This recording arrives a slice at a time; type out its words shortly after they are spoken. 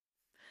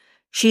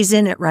She's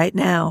in it right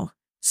now.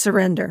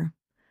 Surrender.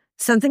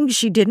 Something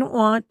she didn't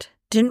want,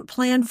 didn't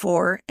plan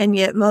for, and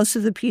yet most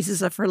of the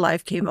pieces of her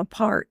life came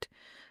apart.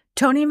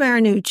 Toni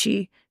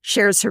Marinucci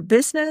shares her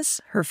business,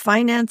 her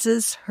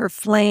finances, her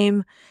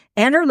flame,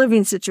 and her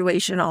living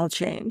situation all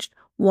changed,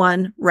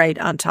 one right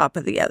on top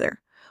of the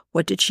other.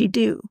 What did she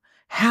do?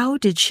 How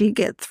did she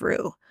get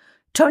through?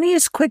 Toni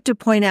is quick to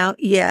point out,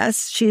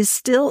 yes, she is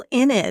still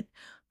in it,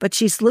 but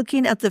she's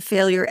looking at the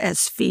failure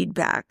as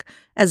feedback,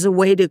 as a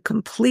way to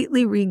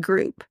completely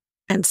regroup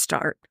and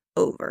start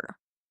over.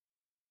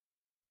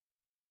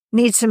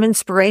 Need some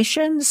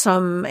inspiration,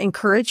 some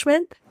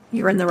encouragement?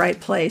 You're in the right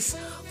place.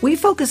 We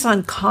focus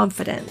on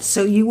confidence,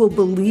 so you will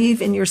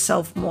believe in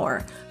yourself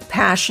more.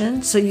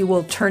 Passion, so you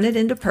will turn it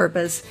into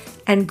purpose.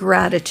 And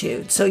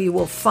gratitude, so you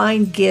will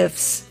find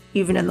gifts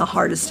even in the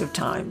hardest of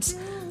times.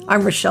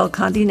 I'm Rochelle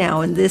Conde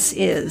Now, and this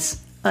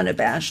is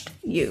Unabashed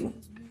You.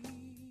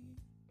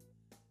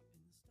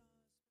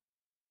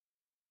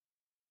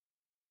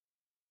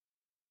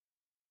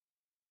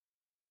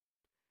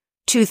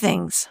 Two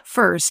things.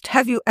 First,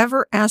 have you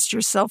ever asked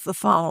yourself the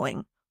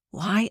following?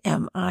 Why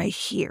am I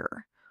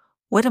here?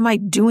 What am I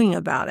doing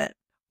about it?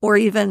 Or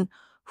even,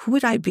 who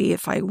would I be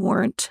if I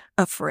weren't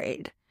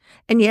afraid?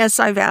 And yes,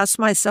 I've asked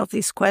myself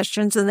these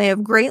questions, and they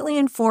have greatly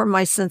informed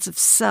my sense of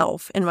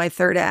self in my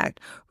third act.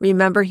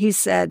 Remember, he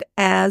said,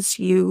 as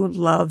you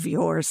love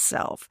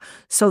yourself.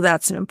 So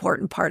that's an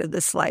important part of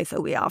this life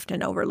that we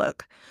often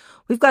overlook.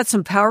 We've got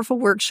some powerful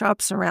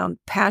workshops around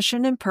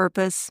passion and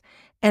purpose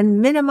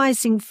and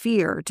minimizing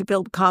fear to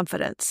build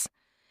confidence.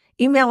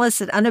 Email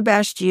us at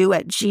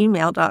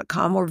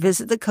unabashedyou@gmail.com or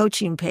visit the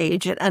coaching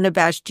page at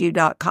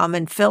unabashedyou.com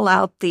and fill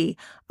out the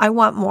I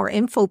want more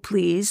info,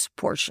 please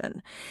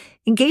portion.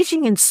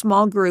 Engaging in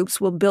small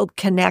groups will build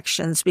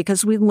connections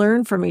because we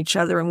learn from each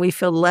other and we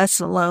feel less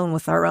alone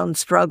with our own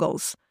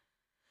struggles.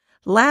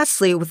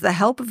 Lastly, with the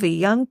help of a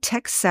young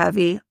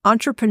tech-savvy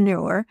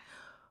entrepreneur,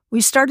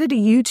 we started a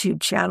YouTube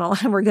channel,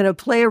 and we're going to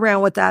play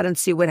around with that and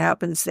see what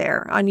happens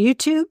there. On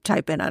YouTube,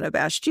 type in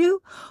Unabashed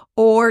You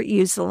or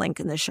use the link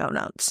in the show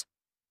notes.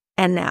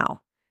 And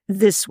now,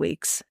 this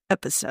week's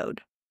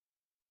episode.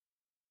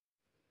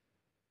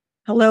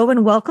 Hello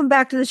and welcome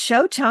back to the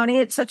show, Toni.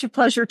 It's such a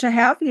pleasure to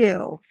have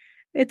you.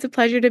 It's a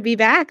pleasure to be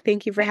back.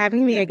 Thank you for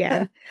having me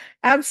again.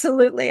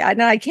 Absolutely.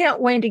 I can't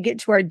wait to get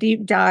to our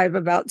deep dive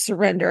about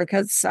surrender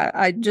because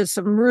I just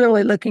am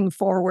really looking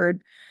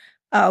forward.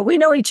 We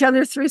know each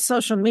other through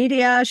social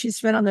media.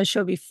 She's been on the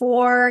show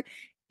before,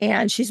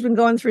 and she's been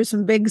going through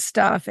some big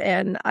stuff.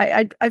 And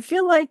I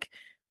feel like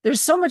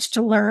there's so much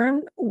to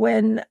learn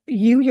when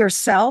you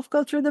yourself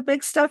go through the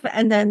big stuff,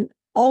 and then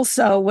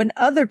also when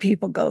other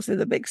people go through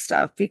the big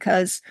stuff,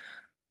 because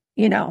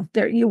you know,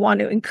 there you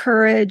want to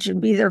encourage and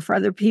be there for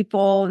other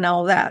people and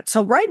all that.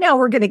 So right now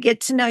we're going to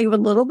get to know you a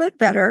little bit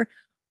better.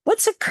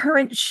 What's a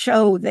current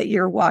show that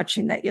you're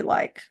watching that you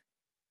like?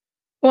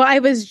 Well, I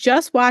was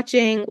just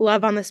watching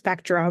Love on the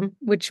Spectrum,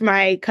 which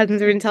my cousins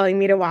have been telling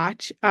me to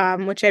watch,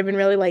 which I've been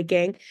really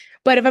liking.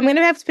 But if I'm going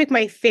to have to pick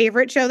my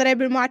favorite show that I've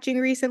been watching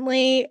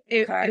recently,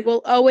 it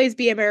will always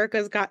be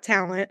America's Got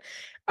Talent.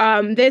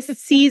 This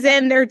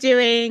season, they're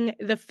doing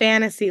the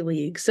Fantasy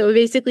League. So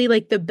basically,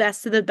 like the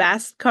best of the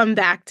best come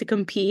back to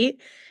compete.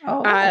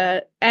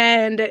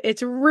 And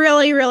it's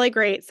really, really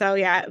great. So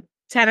yeah,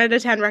 10 out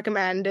of 10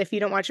 recommend if you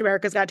don't watch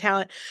America's Got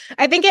Talent.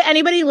 I think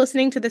anybody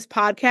listening to this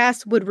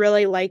podcast would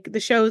really like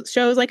the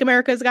shows like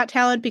America's Got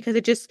Talent because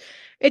it just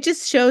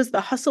shows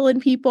the hustle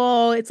in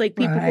people. It's like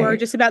people who are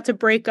just about to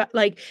break up,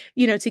 like,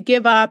 you know, to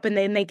give up, and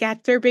then they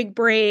get their big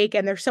break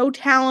and they're so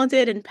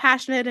talented and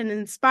passionate and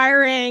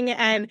inspiring.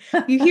 And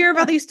you hear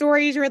about these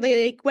stories where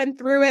they like went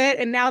through it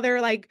and now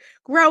they're like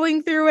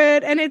growing through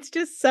it. And it's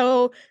just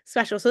so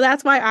special. So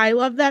that's why I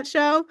love that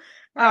show.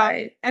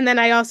 And then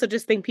I also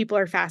just think people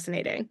are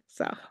fascinating.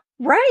 So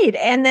right.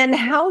 And then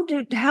how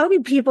do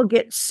people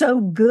get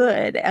so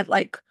good at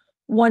like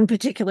one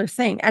particular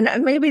thing? And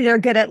maybe they're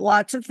good at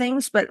lots of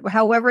things, but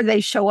however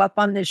they show up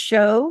on this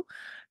show,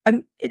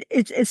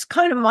 it's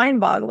kind of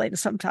mind-boggling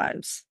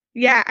sometimes.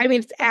 Yeah, I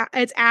mean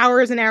it's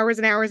hours and hours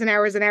and hours and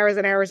hours and hours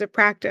and hours of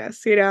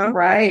practice. You know,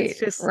 right? It's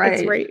just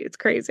right. It's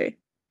crazy.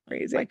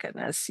 Crazy. My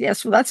goodness.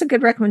 Yes. Well, that's a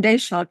good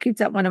recommendation. I'll keep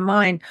that one in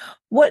mind.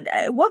 What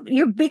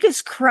your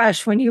biggest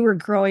crush when you were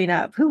growing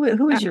up? Who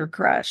was your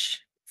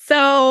crush?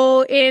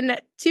 So in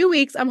 2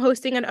 weeks, I'm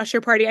hosting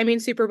an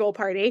Super Bowl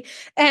party.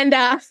 And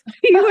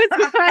he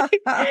was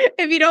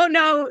if you don't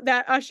know,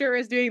 that Usher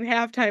is doing the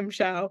halftime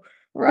show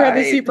for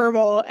the Super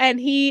Bowl. And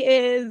he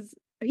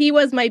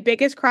was my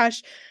biggest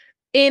crush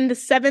in the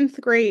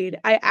 7th grade.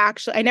 I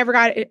never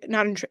got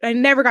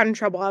in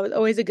trouble. I was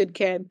always a good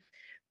kid.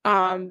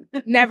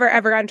 Never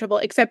ever got in trouble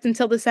except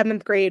until the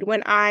 7th grade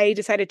when I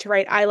decided to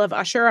write I love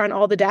Usher on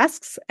all the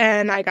desks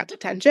and I got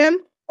detention.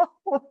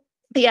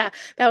 Yeah,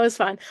 that was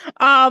fun.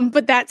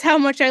 But that's how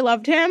much I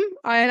loved him.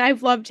 And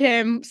I've loved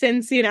him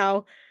since, you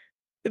know,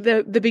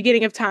 the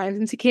beginning of time,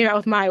 since he came out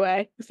with My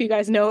Way, if you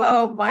guys know.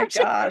 Oh my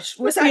gosh.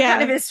 Was that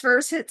kind of his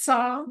first hit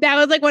song? That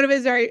was like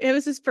it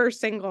was his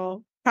first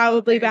single.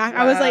 probably back.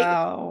 I was like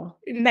Wow.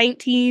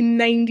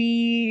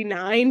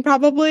 1999,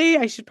 probably.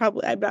 I should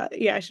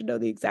know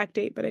the exact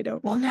date, but I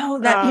don't. Well, no,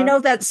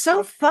 Um, that's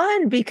so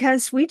fun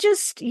because we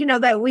just,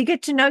 that we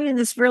get to know you in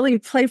this really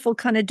playful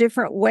kind of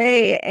different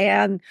way.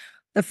 And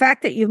the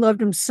fact that you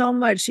loved him so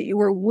much that you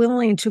were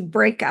willing to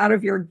break out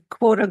of your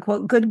quote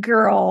unquote good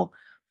girl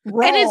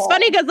and it's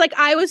funny role. because like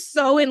I was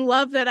so in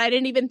love that I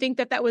didn't even think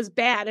that that was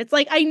bad. It's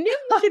like I knew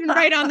you shouldn't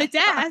write on the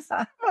desk.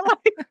 But,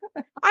 like,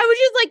 I was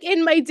just like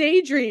in my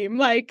daydream,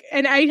 like,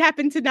 and I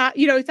happened to not,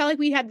 it's not like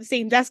we had the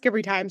same desk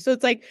every time. So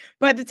it's like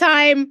by the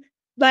time,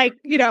 like,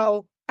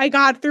 I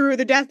got through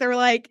the desk, they were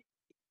like,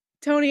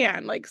 Tony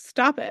Ann, like,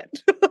 stop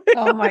it.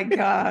 Oh my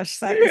gosh,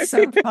 that is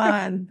so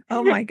fun.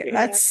 Oh my God, Yeah.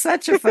 that's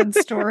such a fun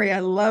story. I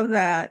love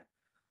that.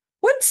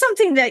 What's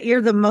something that you're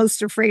the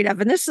most afraid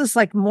of? And this is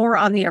like more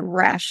on the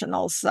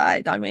irrational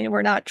side. I mean,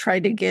 we're not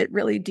trying to get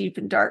really deep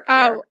and dark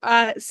here.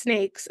 Oh,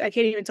 snakes. I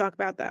can't even talk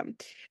about them.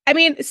 I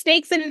mean,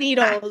 snakes and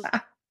needles,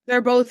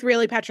 they're both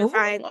really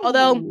petrifying.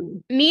 Although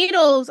Ooh.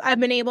 needles, I've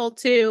been able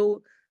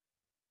to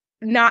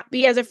not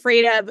be as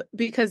afraid of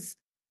because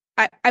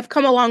I've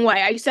come a long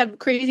way. I used to have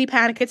crazy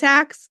panic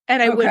attacks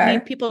and I would Okay.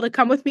 need people to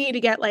come with me to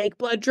get like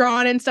blood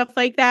drawn and stuff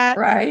like that.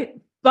 Right.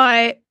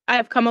 But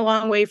I've come a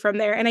long way from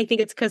there. And I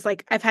think it's because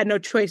like I've had no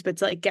choice but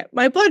to like get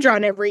my blood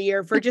drawn every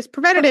year for just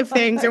preventative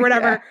things or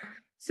whatever. Yeah.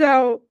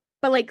 So,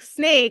 but like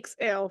snakes,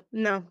 ew,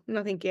 no,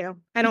 no, thank you.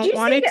 I Do don't you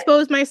want to think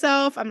expose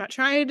myself. I'm not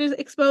trying to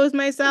expose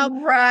myself.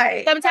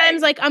 right.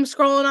 Sometimes like I'm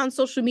scrolling on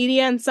social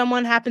media and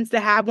someone happens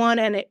to have one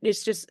and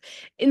it's just,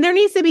 and there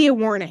needs to be a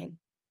warning.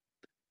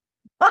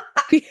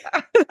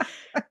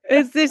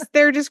 It's just,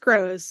 they're just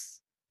gross.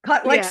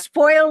 Like Yeah.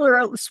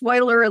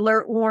 spoiler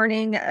alert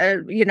warning,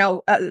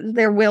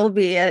 there will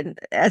be an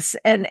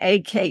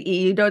snake.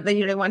 You don't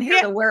want to hear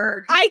Yeah. the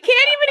word. I can't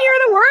even hear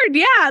the word.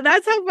 Yeah.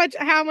 That's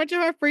how much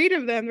I'm afraid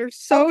of them. They're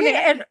so Okay,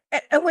 nasty.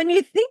 and when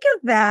you think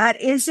of that,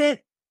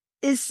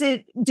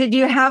 did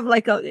you have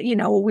like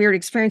a weird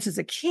experience as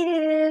a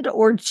kid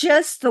or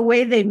just the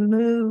way they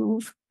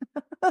move?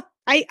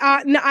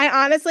 No, I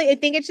honestly, I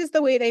think it's just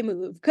the way they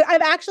move. 'Cause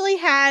I've actually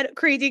had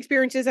crazy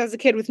experiences as a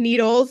kid with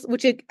needles,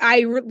 which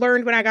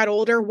learned when I got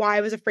older why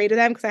I was afraid of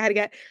them because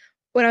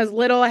when I was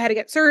little, I had to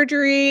get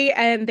surgery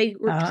and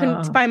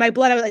couldn't Oh, find my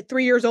blood. I was like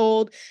 3 years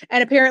old.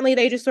 And apparently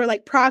they just were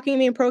like procking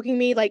me and proking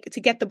me like to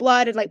get the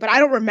blood and like, but I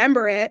don't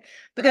remember it.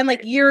 But then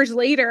like years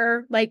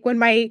later, like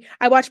when I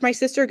watched my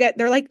sister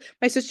they're like,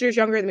 my sister's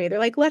younger than me. They're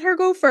like, let her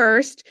go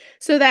first.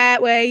 So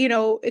that way,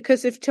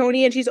 because if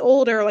Tony and she's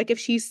older, like if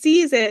she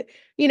sees it,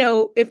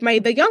 if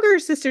the younger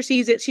sister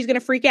sees it, she's going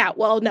to freak out.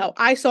 Well, no,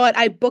 I saw it.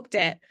 I booked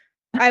it.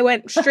 I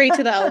went straight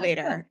to the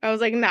elevator. I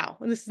was like, no,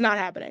 this is not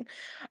happening.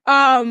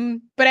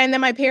 And then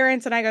my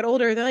parents and I got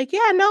older. They're like,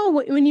 yeah,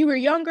 no, when you were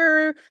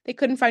younger, they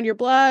couldn't find your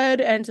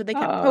blood. And so they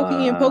kept poking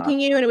you and uh, poking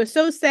you. And it was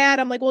so sad.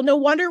 I'm like, well, no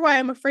wonder why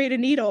I'm afraid of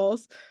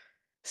needles.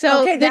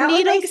 So okay, the that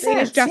would make needles thing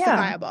is sense. Yeah,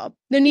 justifiable.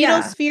 The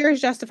needles yeah. fear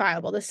is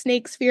justifiable. The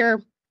snake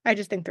fear, I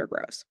just think they're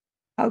gross.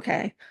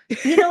 Okay.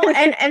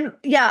 And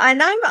yeah,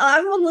 and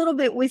I'm a little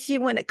bit with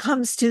you when it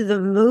comes to the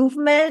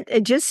movement.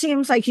 It just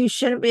seems like you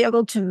shouldn't be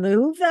able to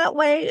move that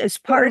way as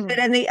part of it.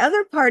 Mm. And the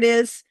other part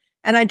is,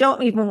 and I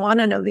don't even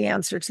want to know the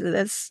answer to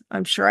this.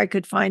 I'm sure I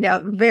could find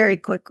out very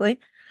quickly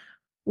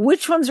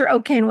which ones are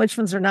okay and which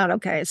ones are not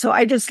okay. So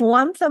I just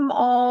lump them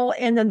all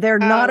in the they're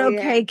not Oh, yeah.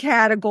 okay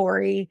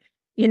category,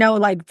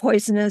 like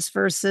poisonous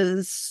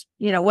versus,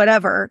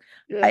 whatever.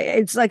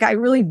 It's like I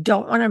really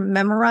don't want to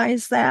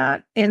memorize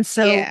that. And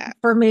so Yeah.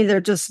 for me,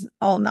 they're just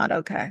all not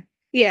okay.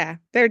 Yeah,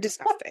 they're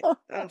disgusting.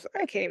 I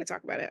can't even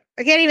talk about it.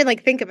 I can't even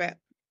like think of it.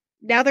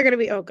 Now they're gonna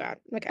be, oh God.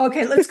 Okay.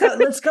 Okay, let's go.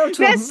 Let's go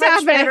to a Next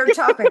much better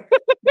topic.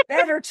 topic.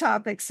 Better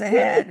topics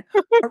ahead.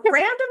 A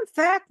random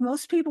fact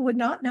most people would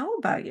not know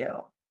about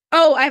you.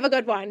 Oh, I have a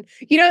good one.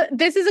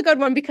 This is a good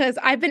one because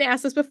I've been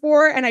asked this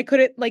before and I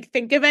couldn't like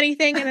think of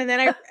anything. And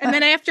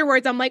then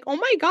afterwards I'm like, oh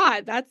my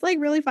God, that's like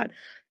really fun.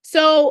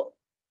 So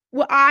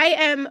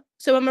I'm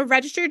a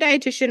registered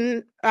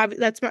dietitian.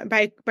 That's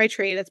by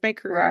trade. That's my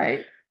career.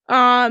 Right.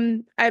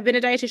 I've been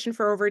a dietitian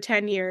for over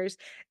 10 years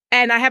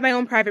and I have my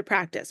own private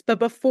practice. But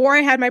before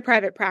I had my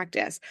private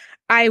practice,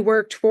 I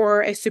worked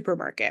for a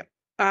supermarket.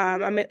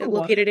 I'm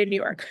located in New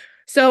York.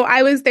 So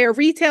I was their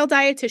retail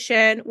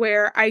dietitian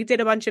where I did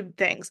a bunch of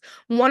things.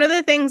 One of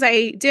the things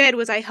I did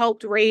was I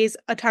helped raise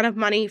a ton of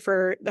money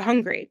for the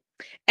hungry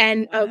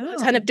and a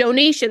ton of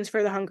donations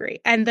for the hungry.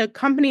 And the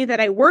company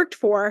that I worked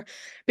for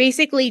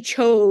basically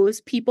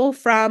chose people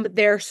from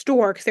their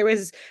store because there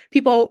was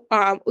people,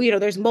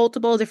 there's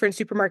multiple different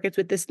supermarkets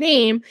with this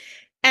name.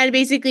 And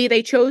basically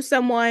they chose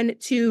someone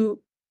to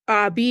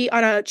be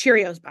on a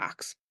Cheerios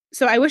box.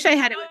 So I wish I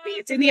had it with me.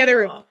 It's in the other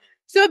room.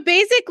 So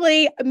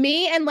basically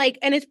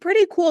and it's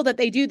pretty cool that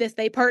they do this.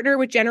 They partner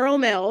with General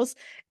Mills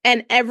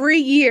and every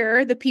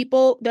year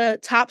the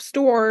top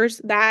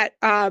stores that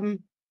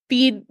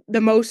feed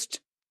the most,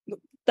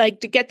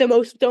 like to get the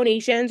most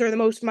donations or the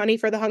most money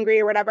for the hungry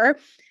or whatever,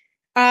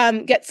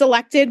 get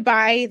selected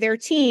by their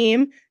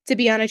team to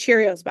be on a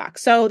Cheerios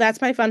box. So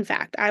that's my fun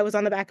fact. I was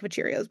on the back of a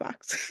Cheerios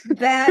box.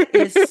 That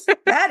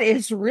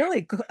is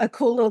really a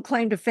cool little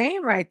claim to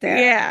fame right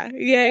there.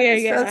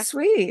 So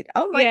sweet.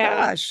 Oh my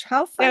gosh,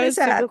 how fun That is was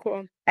that? super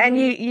cool. And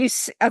you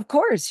of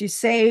course you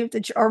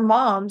saved or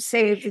mom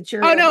saved the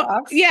Cheerio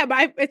box. Yeah,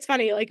 but it's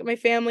funny. Like my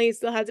family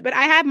still has it, but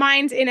I have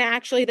mine's in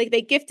actually like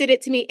they gifted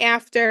it to me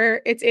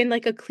after. It's in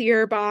like a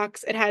clear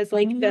box. It has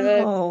like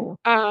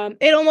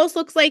it almost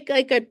looks like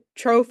a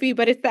trophy,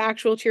 but it's the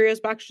actual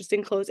Cheerios box just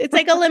enclosed. It's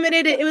like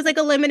it was like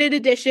a limited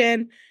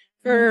edition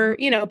for,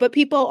 but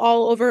people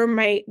all over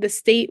the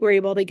state were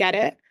able to get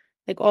it.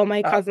 Like all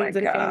my cousins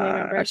and family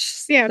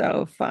members. Yeah.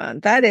 So fun.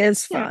 That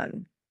is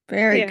fun.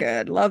 Very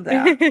good. Love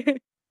that.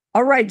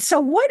 All right. So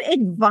what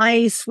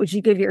advice would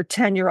you give your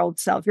 10-year-old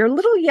self? You're a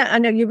little young. I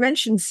know you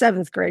mentioned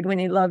 7th grade when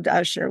you loved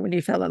Usher, when you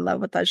fell in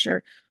love with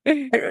Usher.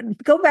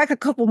 Go back a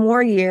couple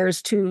more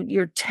years to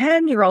your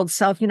 10-year-old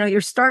self. You're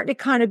starting to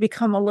kind of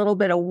become a little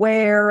bit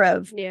aware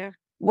of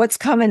what's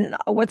coming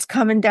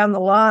down the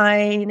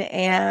line.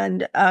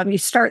 And you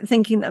start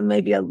thinking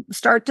that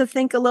start to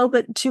think a little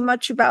bit too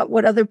much about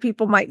what other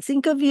people might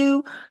think of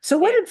you. So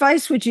what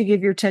advice would you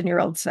give your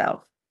 10-year-old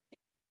self?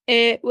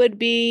 It would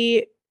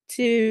be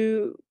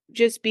to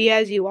just be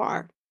as you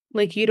are.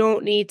 Like you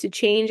don't need to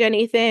change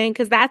anything,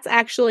 because that's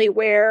actually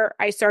where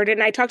I started.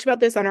 And I talked about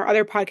this on our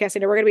other podcast.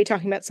 I know we're going to be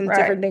talking about some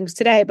different things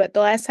today, but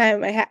the last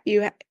time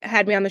you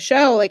had me on the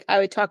show, like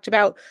I talked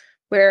about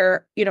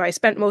where, I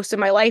spent most of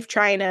my life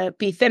trying to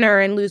be thinner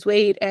and lose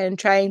weight and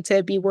trying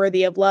to be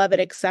worthy of love and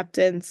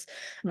acceptance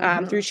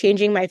through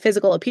changing my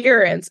physical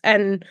appearance.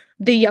 And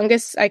the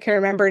youngest I can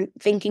remember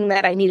thinking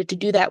that I needed to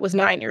do that was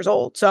 9 years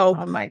old. So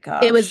oh my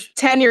gosh. It was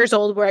 10 years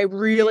old where I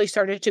really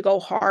started to go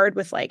hard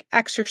with like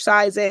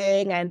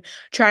exercising and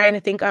trying to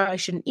think, oh, I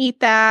shouldn't eat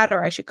that,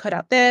 or I should cut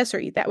out this or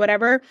eat that,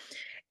 whatever.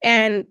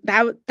 And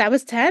that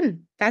was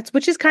 10.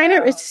 Which is kind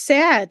of it's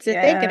sad to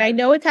think. And I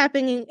know it's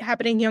happening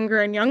younger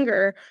and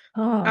younger.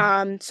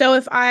 So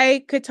if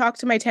I could talk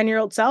to my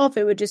 10-year-old self,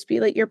 it would just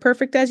be like, you're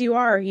perfect as you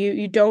are.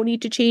 You don't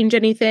need to change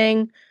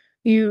anything.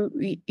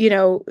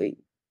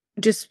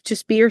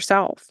 Just be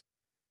yourself.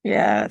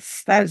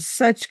 Yes, that's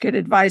such good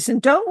advice. And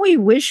don't we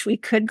wish we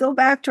could go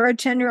back to our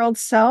 10-year-old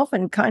self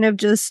and kind of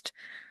just,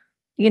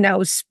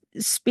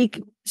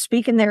 speak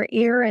in their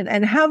ear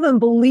and have them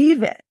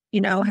believe it,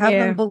 have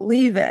them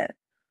believe it.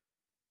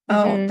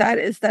 Oh, that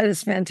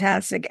is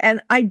fantastic.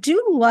 And I do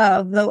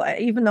love, though,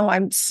 even though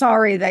I'm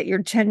sorry that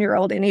your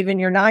 10-year-old and even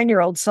your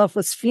 9-year-old self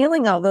was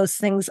feeling all those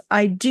things,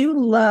 I do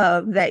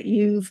love that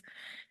you've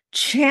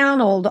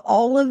channeled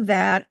all of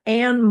that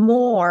and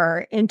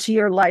more into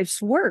your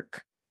life's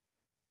work.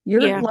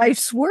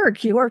 Life's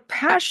work, your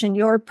passion,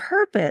 your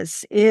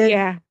purpose is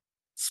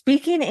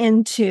speaking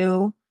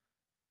into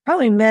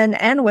probably men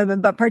and women,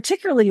 but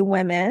particularly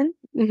women,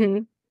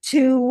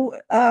 to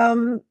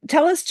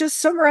tell us, just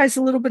summarize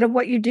a little bit of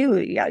what you do.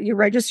 Yeah, you're a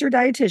registered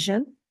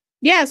dietitian.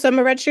 Yeah, so I'm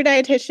a registered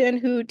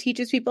dietitian who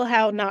teaches people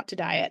how not to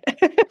diet.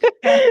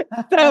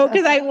 So,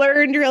 because I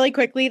learned really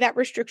quickly that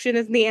restriction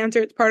isn't the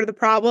answer, it's part of the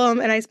problem.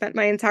 And I spent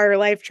my entire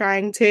life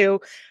trying to,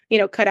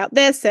 cut out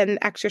this and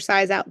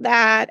exercise out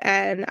that.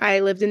 And I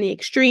lived in the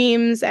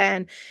extremes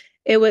and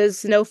it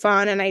was no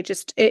fun. And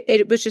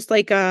it was just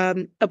like a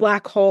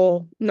black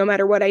hole. No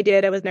matter what I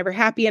did, I was never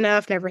happy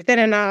enough, never thin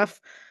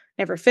enough,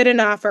 never fit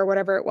enough, or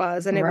whatever it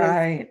was. And it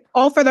was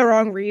all for the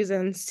wrong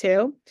reasons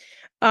too.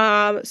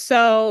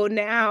 So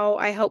now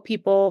I help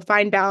people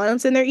find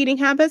balance in their eating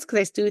habits,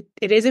 because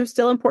it is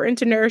still important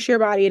to nourish your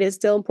body. It is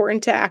still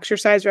important to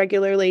exercise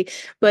regularly,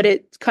 but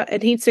it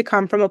needs to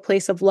come from a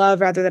place of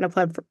love rather than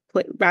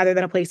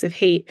a place of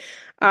hate.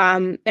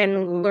 And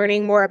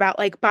learning more about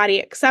like body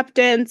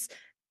acceptance.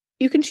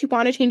 You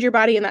want to change your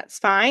body and that's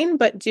fine,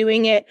 but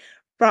doing it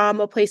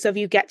from a place of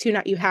you get to,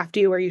 not you have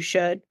to or you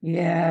should.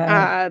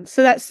 Yeah.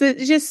 So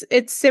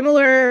it's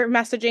similar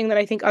messaging that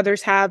I think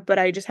others have, but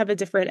I just have a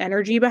different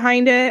energy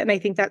behind it. And I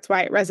think that's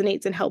why it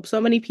resonates and helps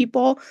so many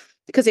people,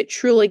 because it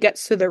truly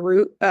gets to the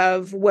root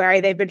of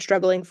where they've been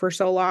struggling for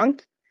so long.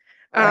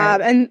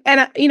 And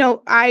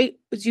I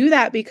do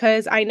that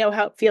because I know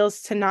how it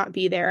feels to not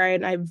be there.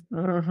 And I've,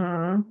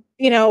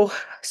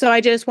 so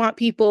I just want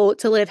people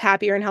to live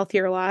happier and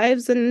healthier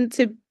lives and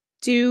to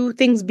do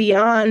things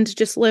beyond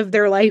just live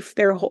their life,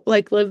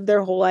 live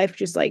their whole life,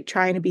 just like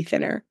trying to be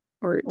thinner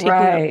or taking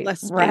up less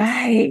space.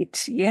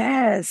 Right.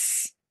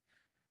 Yes.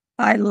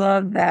 I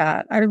love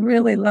that. I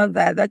really love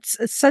that. That's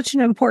such an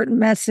important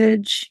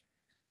message.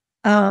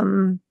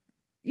 In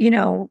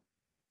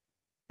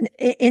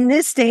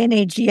this day and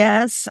age,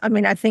 yes. I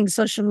mean, I think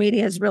social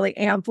media has really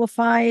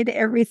amplified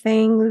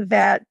everything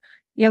that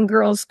young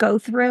girls go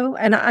through.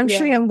 And I'm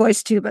sure young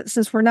boys too, but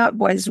since we're not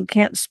boys, we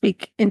can't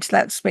speak into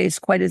that space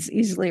quite as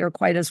easily or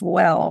quite as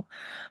well.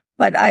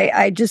 But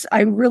I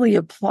really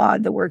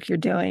applaud the work you're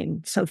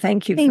doing. So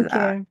thank you for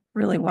that.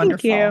 Really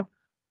wonderful. Thank you.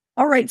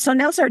 All right. So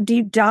now's our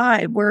deep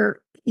dive. We're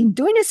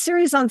doing a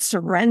series on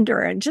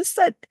surrender, and just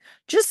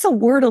the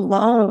word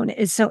alone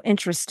is so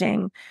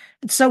interesting.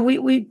 So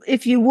we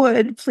if you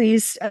would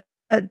please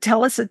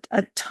tell us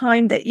a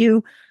time that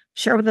you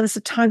share with us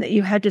a time that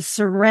you had to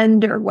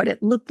surrender, what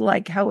it looked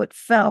like, how it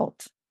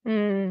felt.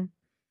 Mm.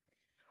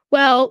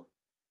 Well,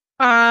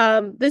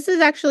 this is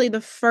actually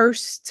the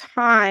first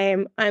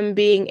time I'm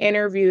being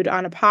interviewed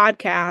on a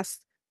podcast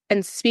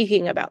and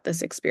speaking about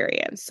this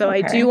experience. So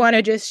I do want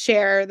to just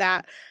share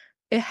that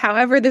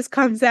however this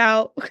comes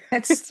out,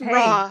 it's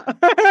raw.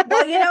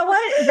 Well, you know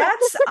what?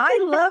 I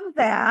love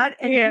that.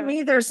 And to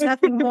me, there's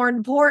nothing more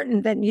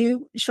important than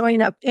you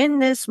showing up in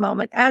this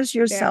moment as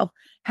yourself,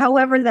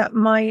 however that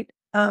might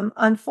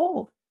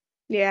unfold.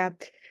 Yeah.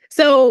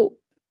 So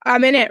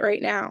I'm in it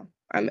right now.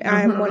 I'm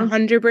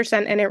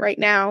 100% in it right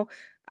now.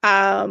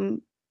 A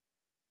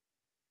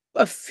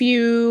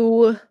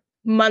few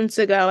months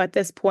ago at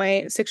this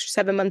point, 6 or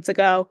 7 months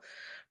ago,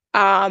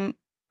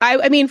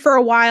 I mean, for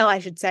a while, I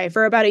should say,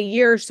 for about a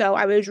year or so,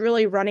 I was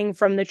really running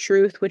from the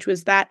truth, which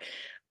was that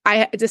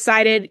I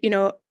decided,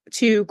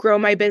 to grow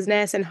my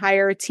business and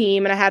hire a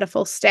team, and I had a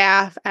full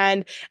staff.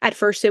 And at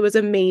first it was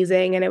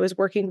amazing and it was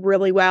working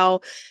really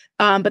well.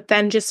 But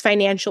then just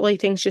financially,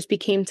 things just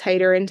became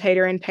tighter and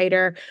tighter and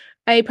tighter.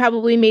 I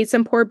probably made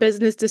some poor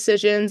business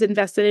decisions,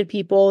 invested in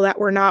people that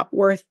were not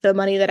worth the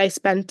money that I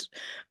spent,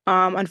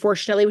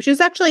 unfortunately, which is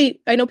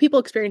actually, I know people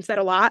experience that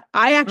a lot.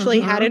 I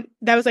actually hadn't.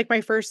 That was like my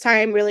first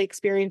time really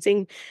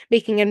experiencing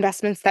making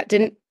investments that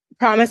didn't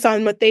promise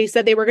on what they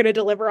said they were going to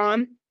deliver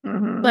on.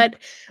 But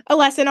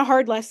a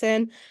hard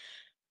lesson.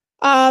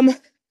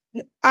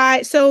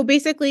 So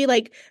basically,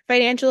 like,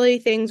 financially,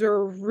 things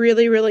were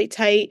really, really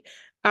tight.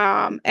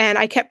 And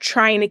I kept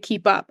trying to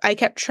keep up. I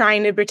kept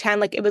trying to pretend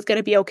like it was going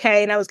to be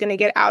okay and I was going to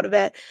get out of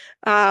it.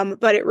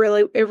 But it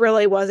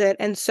really wasn't.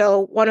 And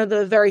so one of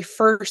the very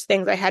first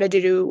things I had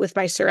to do with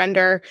my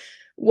surrender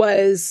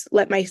was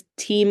let my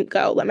team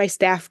go, let my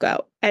staff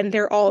go. And they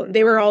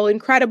were all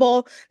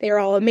incredible. They were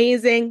all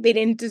amazing. They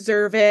didn't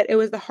deserve it. It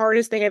was the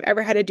hardest thing I've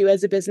ever had to do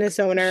as a business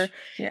owner.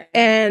 Yeah.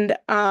 And,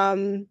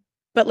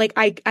 but like,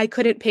 I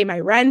couldn't pay my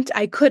rent.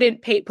 I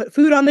couldn't put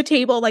food on the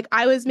table. Like,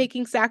 I was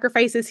making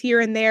sacrifices here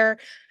and there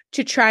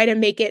to try to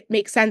make it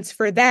make sense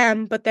for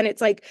them. But then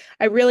it's like,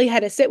 I really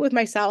had to sit with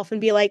myself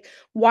and be like,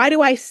 why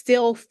do I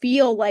still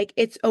feel like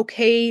it's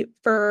okay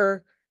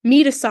for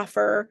me to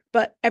suffer,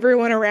 but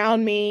everyone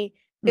around me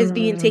is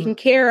being taken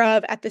care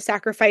of at the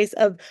sacrifice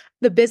of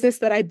the business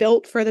that I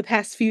built for the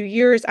past few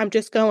years? I'm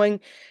just going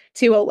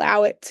to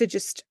allow it to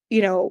just,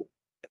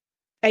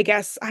 I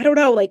guess, I don't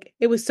know, like,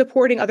 it was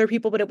supporting other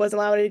people, but it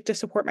wasn't allowing it to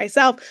support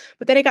myself.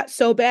 But then it got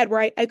so bad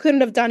where I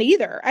couldn't have done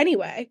either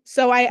anyway.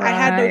 So I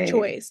had no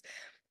choice.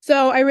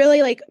 So I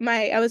really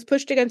I was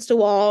pushed against a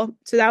wall.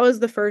 So that was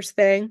the first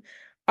thing.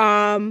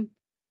 Then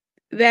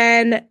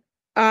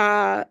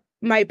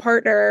my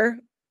partner,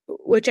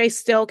 which I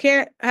still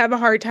can't have a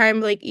hard time,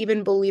 like,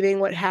 even believing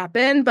what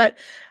happened, but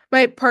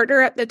my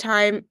partner at the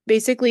time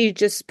basically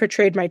just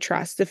betrayed my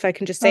trust, if I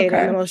can just say it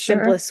in the most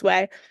simplest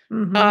way.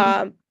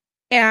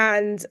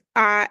 And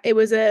it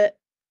was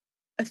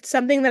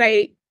something that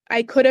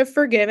I could have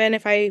forgiven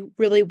if I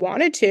really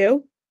wanted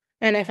to,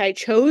 and if I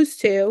chose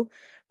to,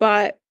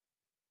 but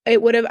I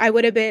would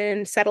have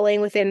been settling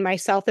within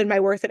myself and my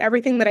worth and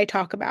everything that I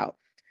talk about.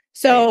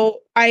 So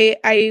I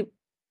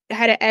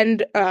had to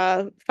end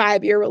a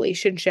 5-year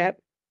relationship.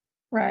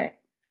 Right.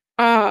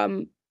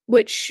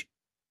 Which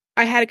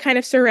I had to kind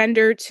of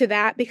surrender to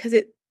that, because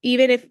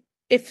even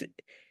if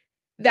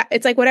that,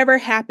 it's like whatever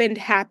happened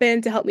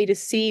to help me to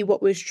see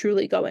what was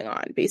truly going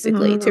on,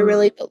 basically, to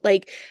really,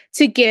 like,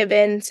 to give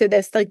in to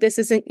this, like, this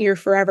isn't your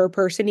forever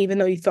person, even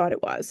though you thought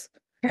it was,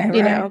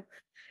 you know?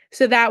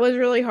 So that was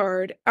really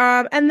hard.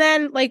 And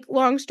then, like,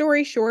 long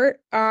story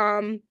short,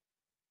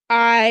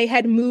 I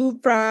had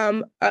moved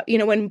from,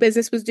 when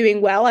business was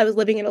doing well, I was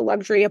living in a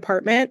luxury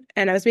apartment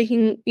and I was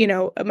making,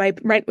 my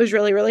rent was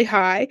really, really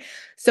high.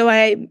 So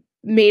I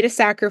made a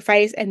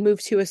sacrifice and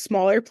moved to a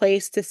smaller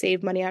place to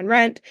save money on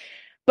rent.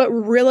 But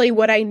really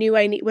what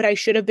what I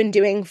should have been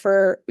doing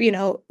for,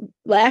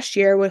 last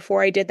year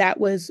before I did that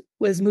was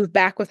move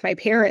back with my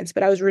parents,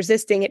 but I was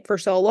resisting it for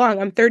so long.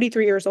 I'm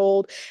 33 years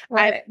old.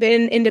 Right. I've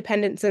been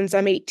independent since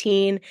I'm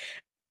 18.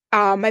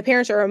 My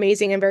parents are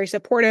amazing and very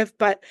supportive,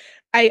 but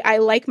I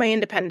like my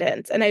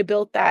independence, and I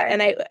built that.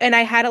 And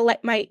I had to let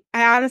I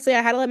had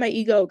to let my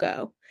ego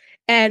go.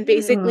 And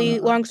basically,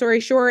 long story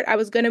short, I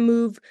was going to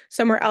move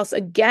somewhere else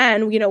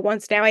again.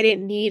 Once now I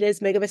didn't need as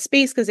big of a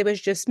space because it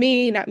was just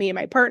me, not me and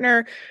my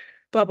partner,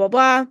 blah, blah,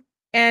 blah.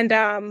 And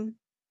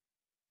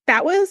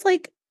that was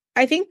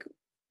I think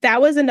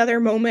that was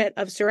another moment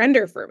of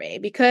surrender for me,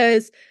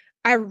 because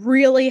I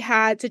really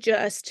had to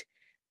just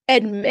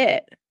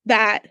admit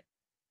that,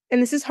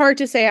 and this is hard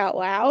to say out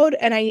loud.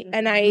 And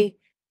I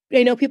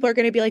know people are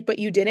going to be like, but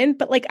you didn't,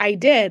 but I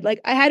did,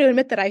 I had to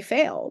admit that I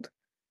failed.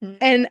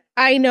 And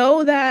I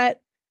know that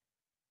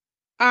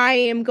I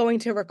am going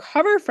to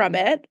recover from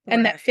it,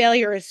 and that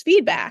failure is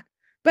feedback,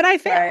 but I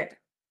failed.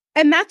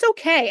 And that's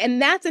okay.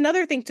 And that's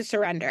another thing to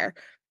surrender,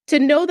 to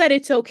know that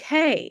it's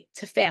okay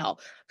to fail,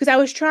 because I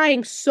was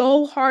trying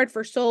so hard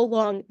for so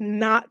long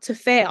not to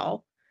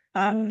fail.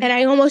 And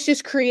I almost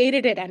just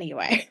created it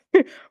anyway.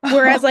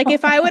 Whereas like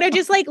if I would have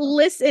just like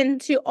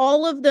listened to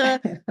all of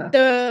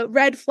the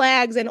red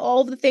flags and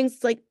all of the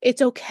things, like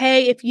it's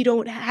okay if you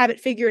don't have it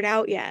figured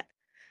out yet.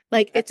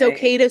 Like it's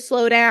okay to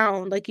slow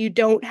down. Like you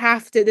don't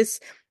have to, this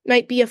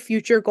might be a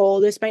future goal.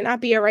 This might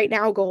not be a right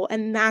now goal,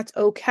 and that's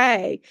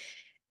okay.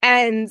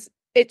 And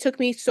it took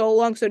me so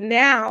long. So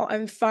now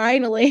I'm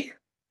finally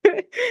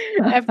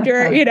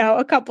after,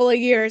 a couple of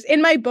years.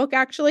 In my book,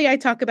 actually, I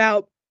talk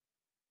about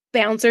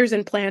bouncers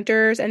and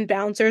planters, and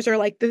bouncers are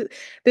like the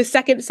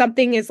second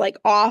something is like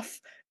off,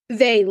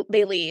 they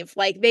leave.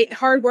 Like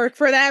hard work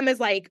for them is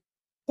like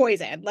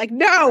poison. Like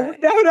no,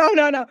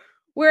 no.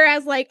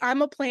 Whereas like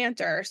I'm a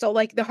planter, so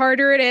like the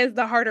harder it is,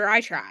 the harder I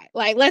try.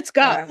 Like let's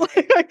go.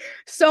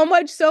 So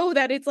much so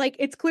that it's like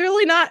it's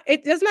clearly not,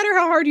 it doesn't matter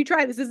how hard you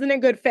try, this isn't a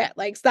good fit.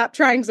 Like stop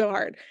trying so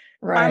hard.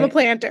 I'm a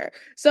planter.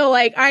 So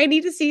like I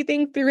need to see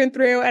things through and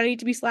through, and I need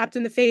to be slapped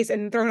in the face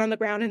and thrown on the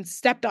ground and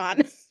stepped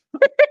on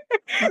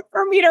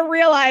for me to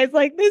realize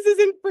like this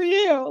isn't for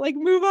you. Like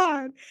move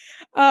on.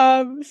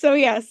 So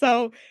yeah,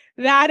 so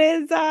that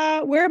is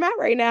where I'm at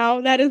right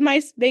now. That is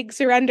my big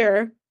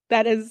surrender.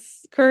 That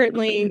is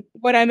currently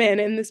what I'm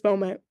in this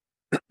moment.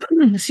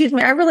 Excuse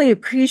me. I really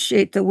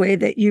appreciate the way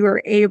that you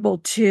are able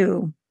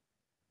to,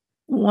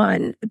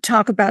 one,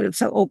 talk about it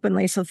so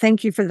openly. So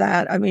thank you for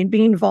that. I mean,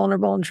 being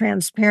vulnerable and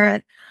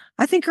transparent,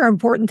 I think are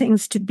important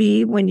things to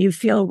be when you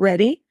feel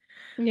ready.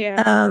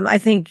 Yeah. I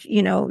think,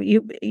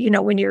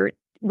 when you're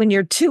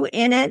too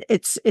in it,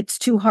 it's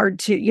too hard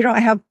to, you don't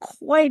have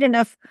quite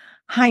enough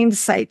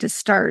hindsight to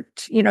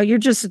start. You're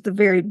just at the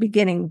very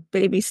beginning,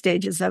 baby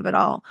stages of it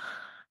all.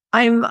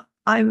 I'm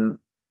I'm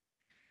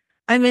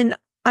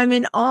I'm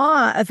in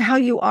awe of how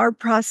you are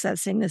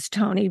processing this,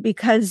 Toni,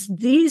 because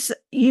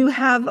you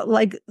have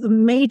like the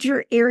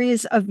major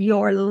areas of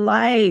your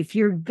life,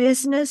 your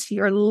business,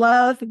 your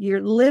love,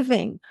 your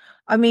living.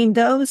 I mean,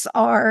 those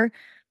are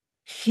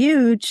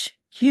huge,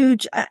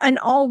 huge, and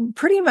all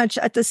pretty much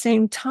at the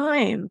same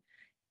time.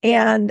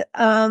 And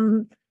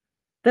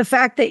the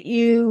fact that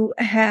you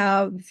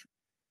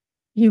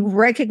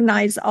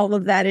recognize all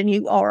of that, and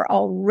you are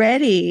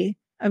already,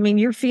 I mean,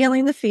 you're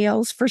feeling the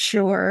feels for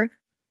sure.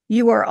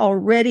 You are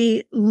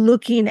already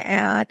looking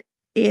at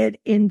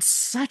it in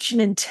such an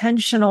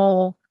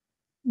intentional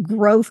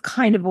growth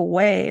kind of a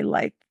way.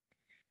 Like,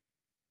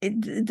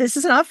 this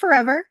is not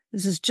forever.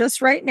 This is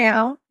just right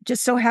now.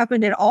 Just so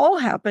happened it all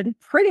happened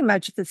pretty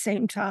much at the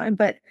same time.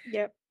 But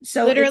yep.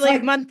 So literally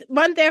month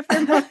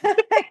after month.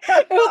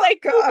 It was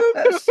like,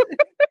 gosh.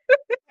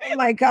 Oh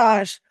my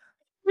gosh.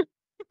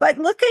 But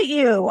look at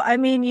you. I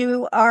mean,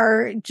 you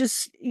are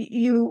just,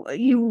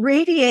 you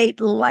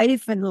radiate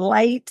life and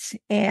light,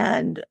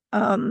 and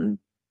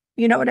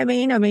you know what I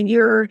mean? I mean,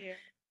 your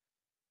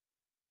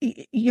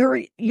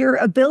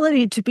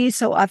ability to be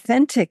so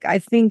authentic, I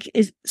think,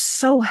 is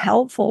so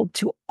helpful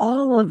to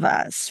all of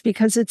us,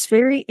 because it's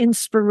very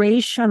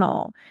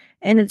inspirational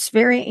and it's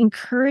very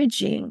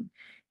encouraging.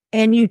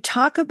 And you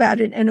talk about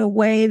it in a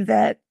way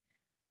that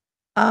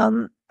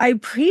I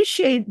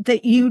appreciate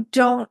that you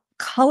don't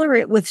color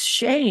it with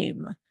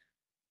shame.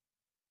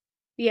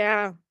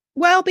 Yeah.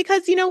 Well,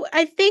 because,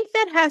 I think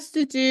that has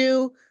to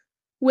do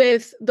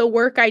with the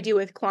work I do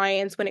with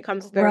clients when it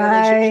comes to their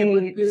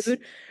relationship with food,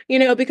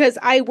 because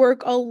I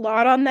work a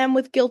lot on them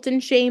with guilt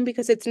and shame,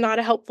 because it's not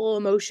a helpful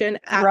emotion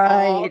at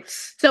all.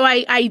 So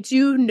I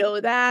do know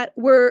that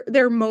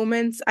there are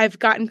moments I've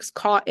gotten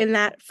caught in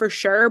that for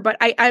sure, but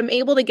I'm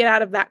able to get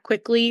out of that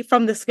quickly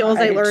from the skills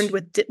I learned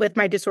with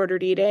my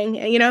disordered eating,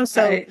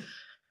 so.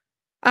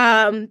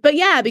 But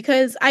yeah,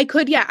 because I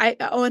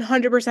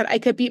 100%, I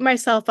could beat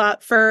myself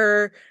up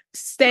for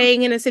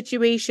staying in a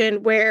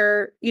situation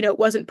where, it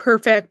wasn't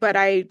perfect, but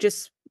I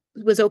just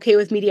was okay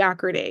with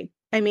mediocrity.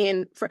 I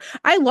mean,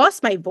 I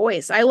lost my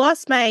voice. I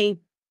lost my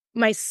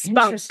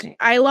spunk.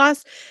 I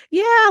lost,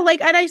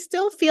 and I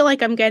still feel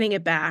like I'm getting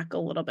it back a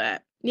little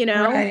bit,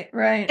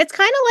 Right. It's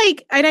kind of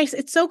like,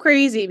 it's so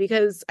crazy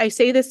because I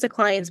say this to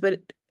clients, but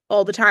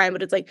all the time,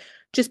 but it's like,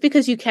 just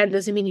because you can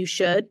doesn't mean you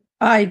should.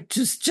 I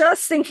just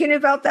thinking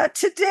about that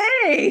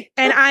today.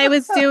 And I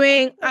was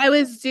doing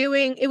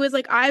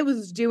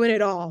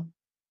it all.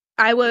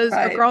 I was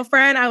a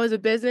girlfriend. I was a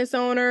business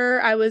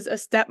owner. I was a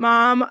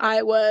stepmom.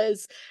 I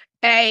was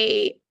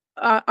a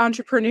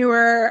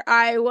entrepreneur.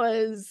 I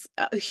was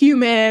a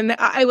human.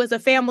 I was a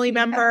family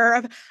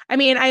member.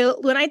 When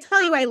I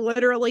tell you I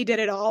literally did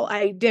it all,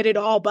 I did it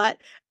all. But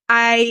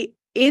I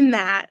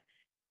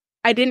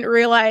didn't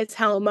realize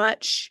how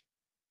much.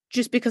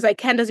 Just because I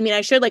can doesn't mean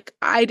I should. Like,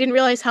 I didn't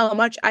realize how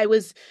much I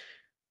was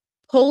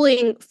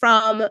pulling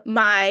from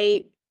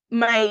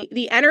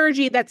the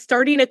energy that's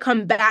starting to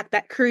come back,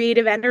 that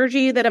creative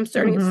energy that I'm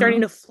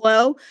starting to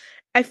flow.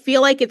 I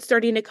feel like it's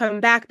starting to come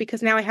back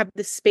because now I have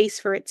the space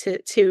for it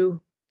to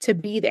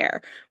be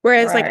there.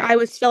 Whereas like I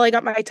was filling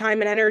up my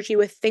time and energy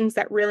with things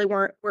that really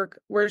were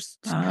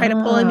kind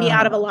of pulling me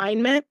out of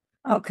alignment.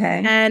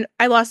 Okay. And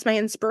I lost my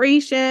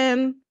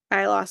inspiration.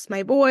 I lost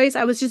my voice.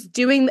 I was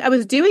doing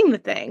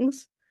the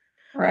things.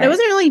 Right. I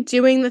wasn't really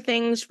doing the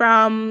things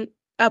from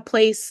a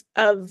place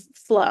of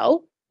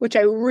flow. which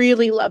I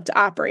really love to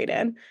operate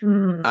in.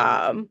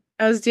 I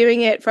was doing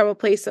it from a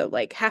place of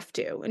like have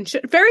to, and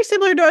very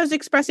similar to what I was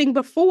expressing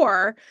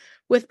before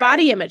with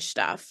body image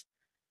stuff.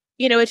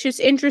 You know, it's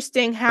just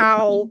interesting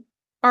how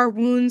our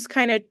wounds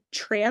kind of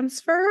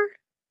transfer.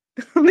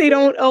 They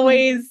don't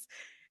always,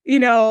 you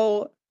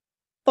know,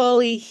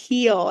 fully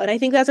heal. And I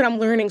think that's what I'm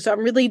learning. So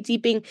I'm really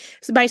deeping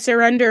my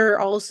surrender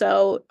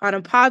also on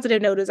a positive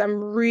note is I'm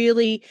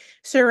really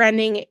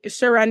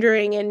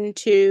surrendering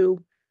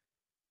into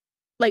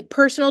like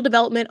personal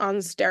development on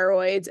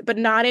steroids, but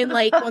not in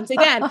like, once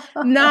again,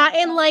 not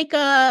in like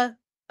a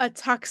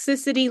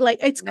toxicity, like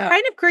it's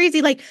kind of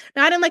crazy, like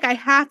not in like I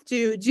have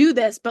to do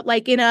this, but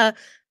like in a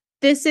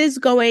this is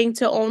going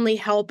to only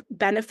help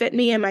benefit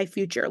me in my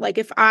future. Like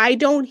if I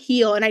don't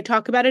heal, and I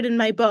talk about it in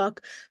my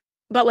book,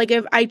 but like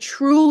if I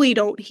truly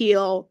don't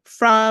heal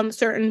from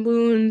certain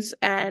wounds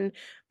and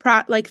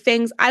like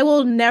things, I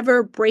will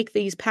never break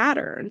these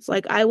patterns.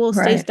 Like I will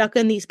stay stuck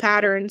in these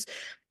patterns.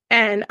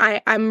 And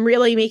I'm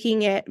really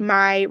making it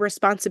my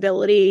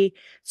responsibility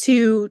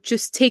to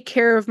just take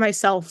care of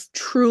myself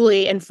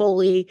truly and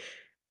fully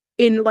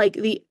in like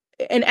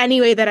in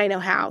any way that I know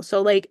how.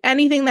 So like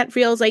anything that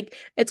feels like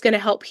it's going to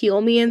help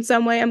heal me in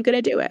some way, I'm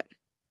going to do it.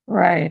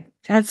 Right.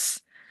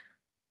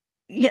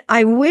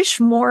 I wish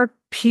more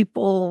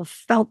people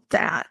felt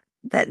that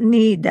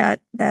need,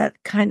 that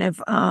kind of,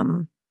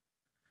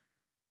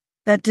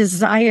 that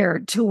desire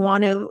to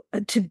want to,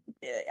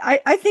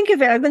 I think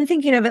of it, I've been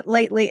thinking of it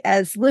lately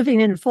as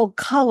living in full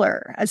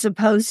color, as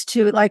opposed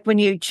to like when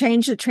you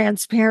change the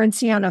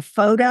transparency on a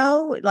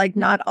photo, like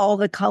not all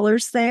the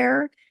colors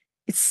there.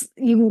 It's,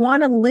 you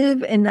want to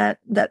live in that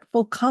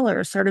full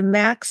color, sort of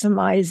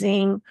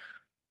maximizing,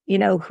 you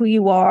know, who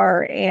you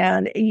are.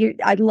 And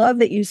I love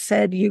that you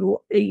said you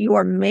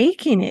are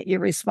making it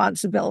your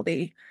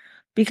responsibility,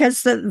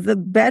 because the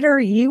better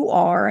you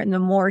are and the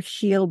more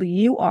healed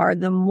you are,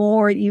 the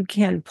more you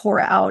can pour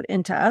out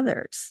into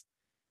others.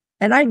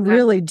 And I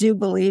really do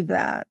believe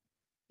that.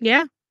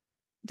 Yeah,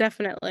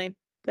 definitely.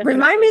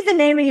 Remind me the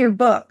name of your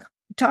book.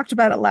 We talked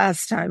about it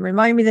last time.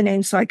 Remind me the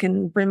name so I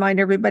can remind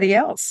everybody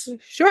else.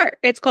 Sure.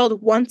 It's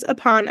called Once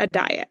Upon a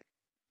Diet.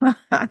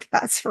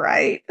 That's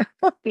right.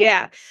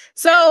 Yeah.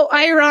 So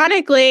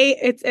ironically,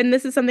 and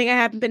this is something I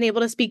haven't been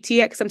able to speak to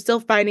yet because I'm still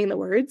finding the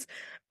words.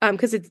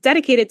 Because it's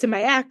dedicated to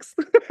my ex.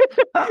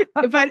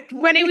 But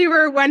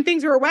when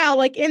things were well,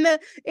 like in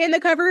the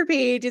cover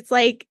page, it's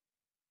like,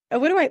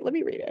 let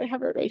me read it. I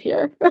have it right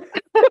here.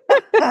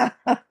 Let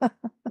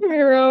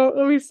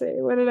me see.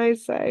 What did I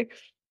say?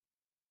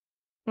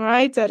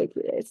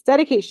 It's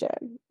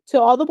dedication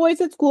to all the boys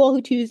at school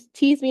who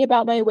tease me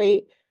about my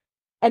weight,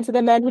 and to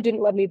the men who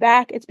didn't love me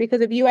back. It's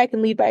because of you I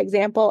can lead by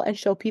example and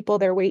show people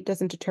their weight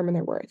doesn't determine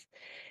their worth.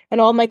 And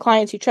all my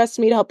clients who trust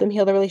me to help them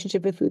heal their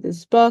relationship with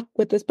this book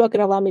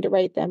and allow me to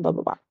write them, blah,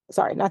 blah, blah.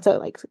 Sorry, not so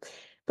like.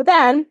 But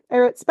then I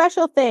wrote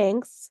special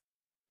thanks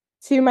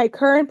to my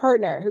current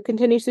partner who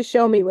continues to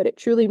show me what it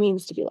truly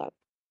means to be loved.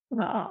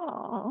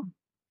 Oh.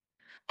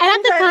 And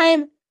at the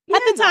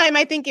time,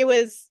 I think it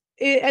was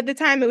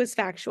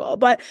factual.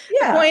 But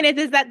the point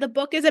is that the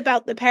book is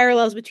about the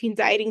parallels between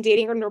dieting,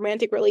 dating, and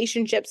romantic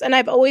relationships. And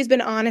I've always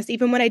been honest,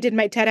 even when I did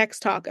my TEDx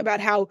talk, about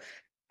how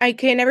I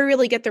can never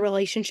really get the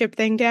relationship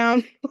thing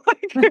down.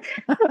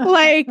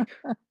 like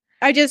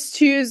I just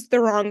choose the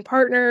wrong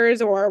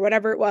partners or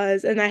whatever it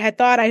was. And I had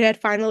thought I had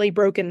finally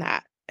broken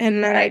that.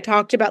 And then I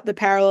talked about the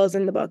parallels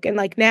in the book. And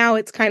like now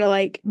it's kind of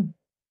like,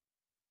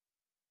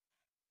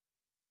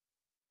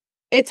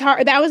 it's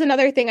hard. That was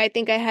another thing I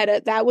think I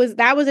had that was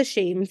a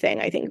shame thing,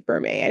 I think,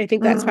 for me. And I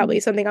think that's probably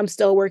something I'm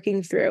still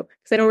working through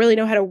because I don't really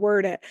know how to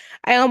word it.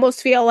 I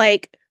almost feel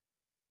like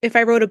if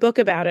I wrote a book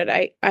about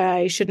it,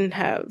 I shouldn't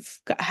have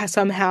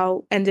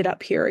somehow ended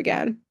up here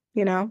again,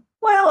 you know?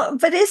 Well,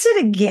 but is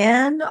it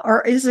again,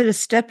 or is it a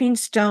stepping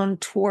stone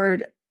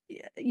toward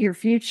your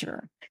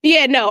future?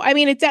 Yeah, no, I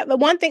mean, it's that the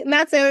one thing, and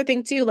that's the other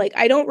thing too. Like,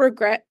 I don't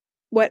regret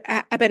what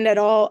happened at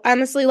all.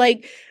 Honestly,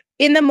 like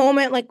in the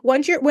moment, like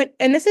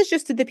and this is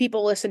just to the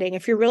people listening,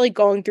 if you're really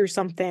going through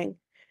something,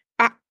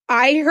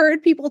 I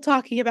heard people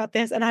talking about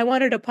this and I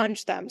wanted to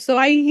punch them. So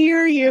I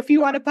hear you if you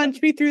want to punch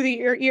me through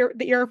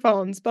the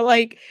earphones, but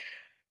like,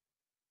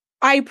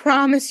 I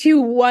promise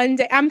you one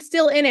day, I'm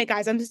still in it,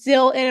 guys. I'm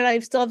still in it. I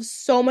still have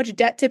so much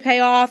debt to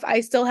pay off.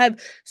 I still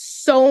have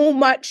so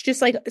much,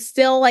 just like,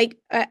 still like,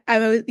 I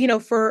was, you know,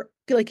 for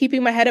like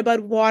keeping my head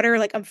above water.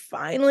 Like I'm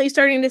finally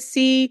starting to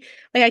see,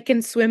 like I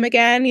can swim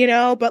again, you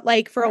know, but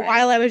like for a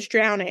while I was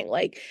drowning.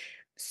 Like,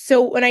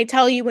 so when I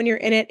tell you when you're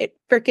in it, it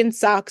freaking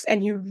sucks.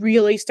 And you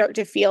really start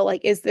to feel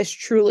like, is this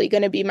truly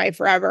going to be my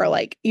forever?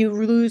 Like you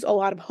lose a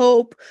lot of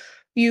hope.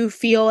 You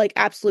feel like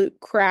absolute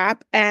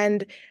crap.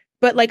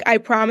 But like I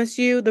promise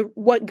you,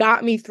 what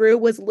got me through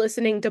was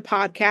listening to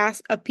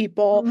podcasts of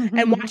people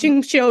and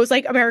watching shows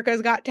like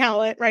America's Got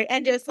Talent, right?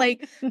 And just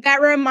like that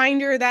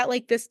reminder that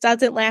like this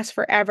doesn't last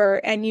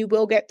forever and you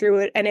will get through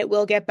it and it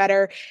will get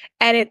better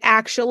and it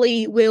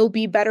actually will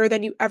be better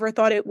than you ever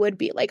thought it would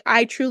be. Like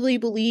I truly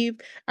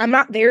believe I'm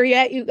not there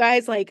yet, you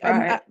guys. Like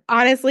I'm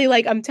honestly,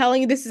 like I'm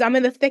telling you, I'm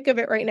in the thick of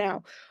it right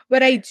now.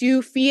 But I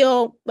do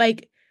feel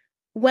like,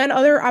 when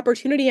other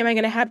opportunity am I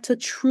going to have to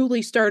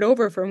truly start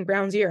over from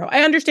ground zero?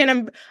 I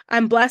understand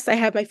I'm blessed. I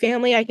have my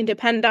family I can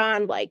depend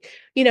on, like,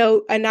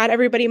 and not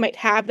everybody might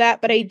have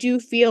that, but I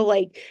do feel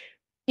like,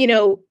 you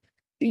know,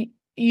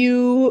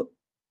 you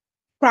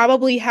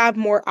probably have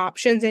more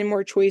options and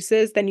more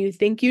choices than you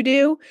think you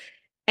do.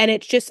 And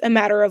it's just a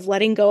matter of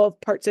letting go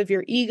of parts of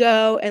your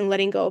ego and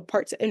letting go of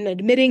parts and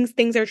admitting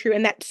things are true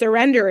and that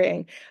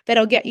surrendering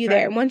that'll get you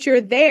there. And once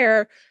you're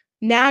there,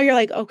 now you're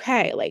like,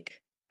 okay,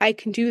 like I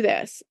can do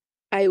this.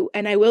 I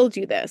will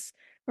do this.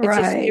 It's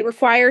just, it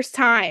requires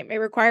time. It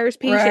requires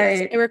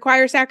patience. It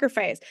requires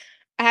sacrifice.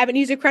 I haven't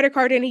used a credit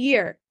card in a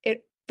year.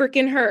 It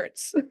freaking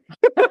hurts.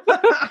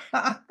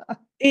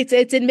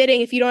 It's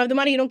admitting if you don't have the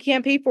money, you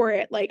can't pay for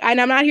it. Like,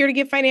 and I'm not here to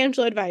give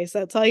financial advice.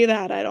 I'll tell you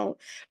that. I don't.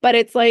 But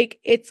it's like,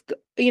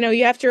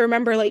 you have to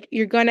remember, like,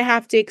 you're going to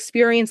have to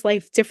experience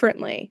life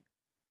differently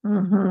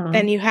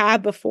than you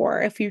have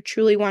before if you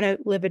truly want to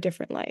live a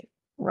different life.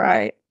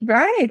 Right.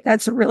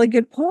 That's a really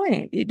good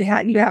point. You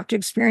have to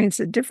experience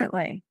it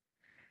differently.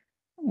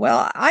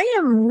 Well,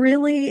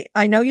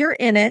 I know you're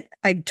in it.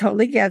 I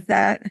totally get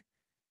that.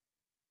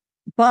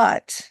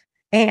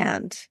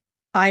 And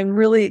I'm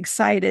really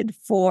excited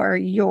for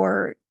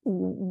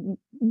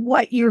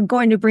what you're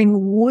going to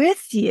bring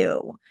with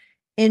you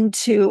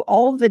into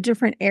all the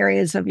different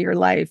areas of your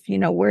life,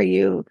 where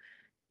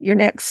your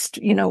next,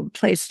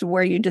 place to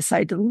where you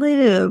decide to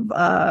live,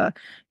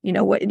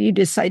 what you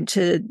decide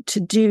to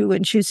do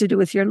and choose to do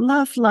with your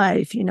love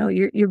life,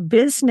 your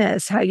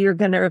business, how you're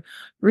going to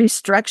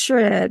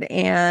restructure it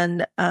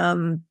and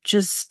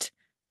just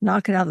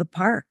knock it out of the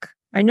park.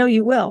 I know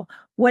you will.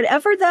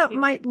 Whatever that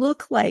might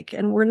look like.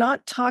 And we're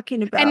not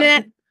talking about,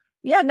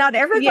 not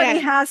everybody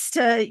has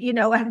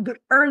to,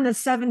 earn the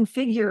 7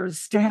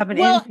 figures to have an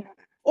income.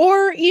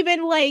 Or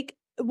even like,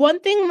 one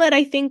thing that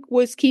I think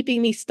was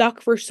keeping me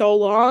stuck for so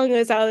long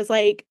is I was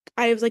like,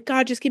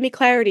 God, just give me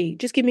clarity.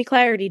 Just give me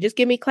clarity. Just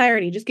give me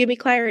clarity. Just give me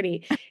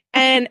clarity.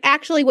 And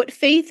actually what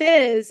faith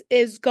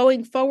is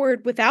going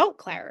forward without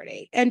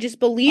clarity and just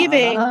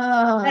believing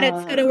that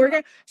it's going to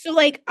work. So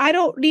like, I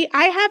don't, and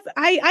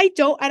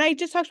I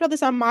just talked about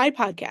this on my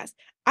podcast.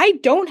 I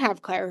don't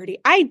have clarity.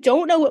 I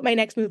don't know what my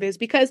next move is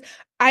because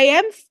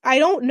I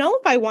don't know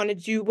if I want to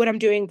do what I'm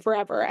doing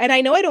forever. And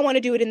I know I don't want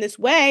to do it in this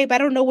way, but I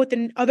don't know what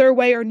the other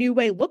way or new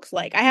way looks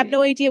like. I have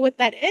no idea what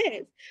that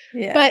is.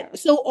 Yeah. But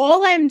so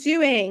all I'm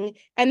doing,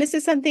 and this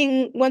is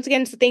something, once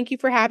again, so thank you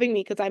for having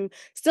me, because I'm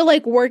still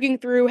like working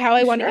through how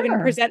I want to even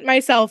present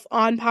myself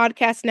on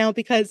podcasts now,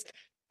 because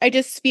I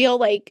just feel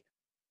like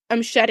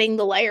I'm shedding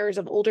the layers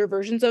of older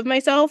versions of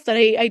myself that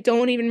I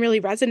don't even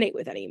really resonate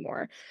with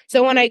anymore.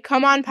 So when I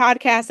come on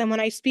podcasts and when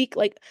I speak,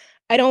 like,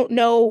 I don't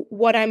know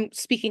what I'm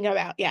speaking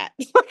about yet.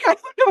 Like, I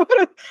don't know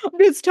what I'm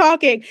just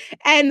talking.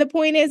 And the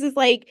point is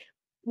like,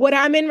 what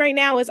I'm in right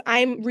now is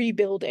I'm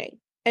rebuilding.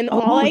 And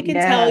all I can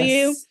tell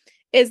you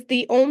is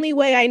the only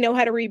way I know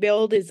how to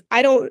rebuild is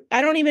I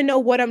don't even know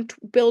what I'm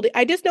building.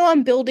 I just know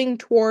I'm building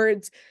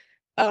towards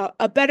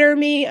a better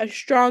me, a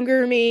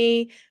stronger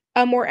me,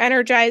 a more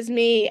energized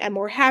me, a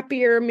more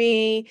happier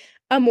me,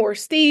 a more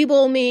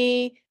stable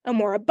me, a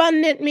more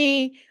abundant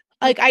me.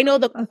 Like, I know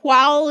the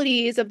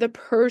qualities of the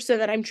person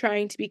that I'm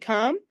trying to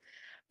become,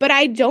 but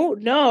I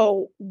don't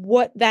know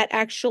what that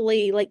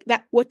actually, like,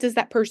 that, what does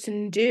that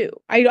person do?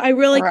 I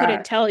really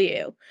couldn't tell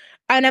you.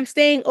 And I'm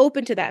staying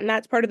open to that. And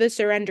that's part of the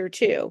surrender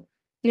too.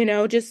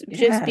 Just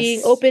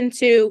being open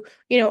to,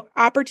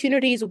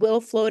 opportunities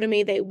will flow to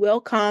me. They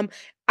will come.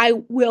 I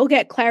will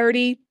get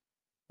clarity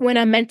when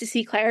I'm meant to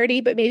see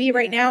clarity, but maybe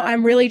right now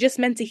I'm really just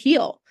meant to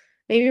heal.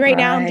 Maybe right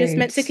now I'm just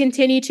meant to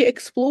continue to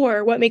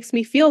explore what makes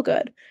me feel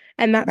good.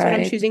 And that's what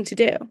I'm choosing to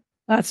do.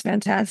 That's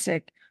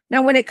fantastic.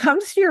 Now, when it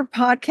comes to your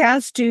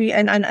podcast,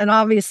 and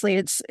obviously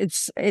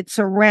it's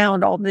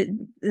around all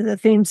the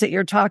themes that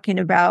you're talking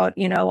about,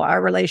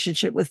 our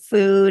relationship with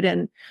food,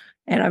 and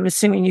I'm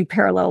assuming you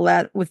parallel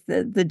that with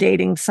the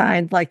dating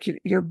side, like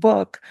your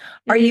book.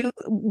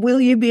 Will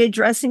you be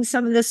addressing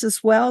some of this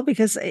as well?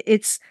 Because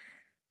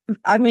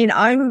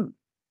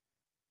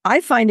I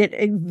find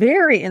it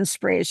very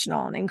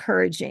inspirational and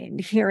encouraging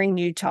hearing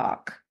you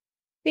talk.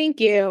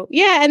 Thank you.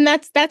 Yeah, and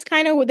that's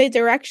kind of the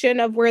direction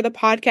of where the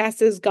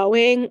podcast is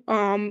going.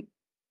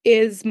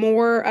 Is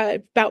more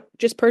about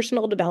just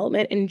personal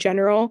development in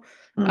general.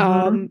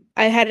 I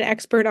had an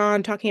expert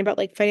on talking about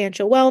like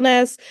financial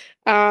wellness.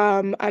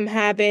 I'm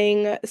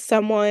having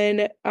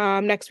someone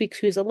next week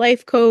who's a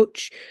life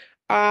coach.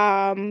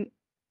 I've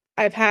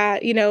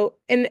had,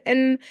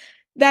 and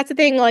that's the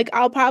thing, like,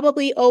 I'll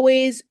probably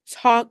always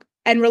talk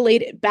and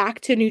relate it back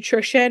to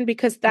nutrition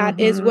because that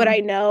is what I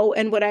know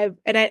and what I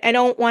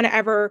don't want to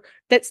ever,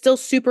 that's still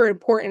super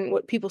important,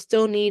 what people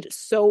still need.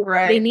 So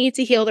they need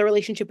to heal their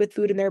relationship with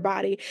food in their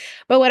body.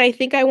 But what I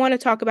think I want to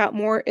talk about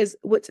more is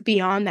what's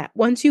beyond that.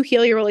 Once you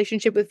heal your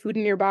relationship with food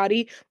in your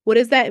body, what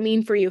does that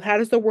mean for you? How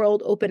does the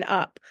world open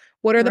up?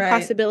 What are the Right.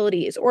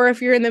 possibilities? Or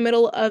if you're in the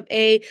middle of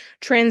a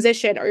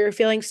transition or you're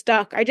feeling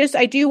stuck, I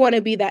do want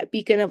to be that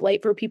beacon of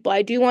light for people.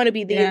 I do want to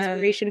be the Yeah.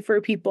 inspiration for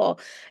people.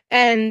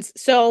 And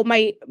so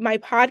my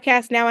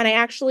podcast now, and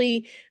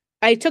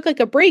I took like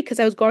a break because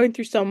I was going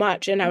through so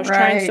much and I was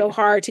trying so Right.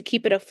 hard to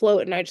keep it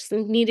afloat, and I just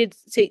needed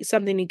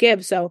something to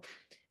give. So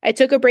I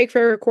took a break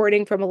for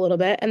recording from a little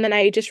bit, and then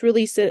I just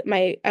released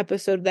my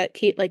episode that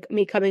Kate, like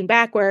me coming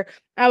back, where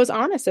I was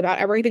honest about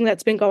everything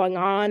that's been going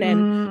on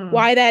and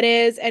why that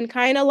is, and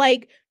kind of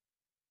like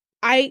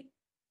I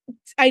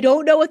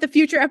don't know what the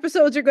future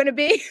episodes are going to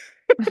be.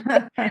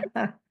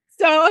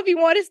 So if you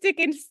want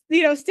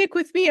to stick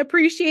with me,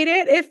 appreciate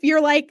it. If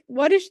you're like,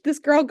 what is this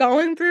girl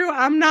going through?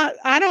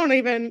 I don't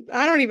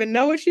even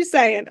know what she's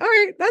saying. All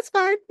right, that's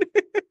fine.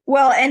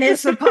 Well, and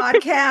is the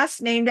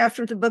podcast named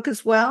after the book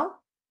as well?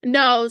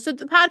 No, so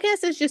the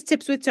podcast is just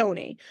Tips with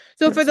Tony.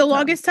 So for the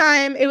longest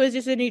time, it was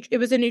just a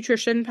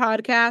nutrition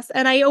podcast,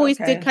 and I always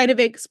did kind of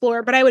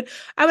explore, but I would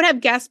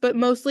have guests, but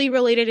mostly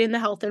related in the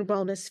health and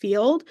wellness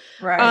field.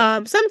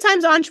 Right.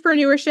 Sometimes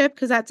entrepreneurship,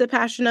 because that's a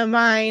passion of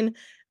mine.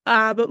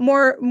 But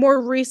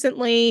more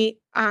recently,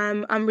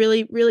 I'm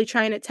really, really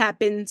trying to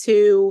tap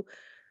into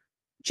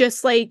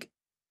just like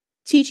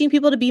teaching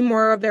people to be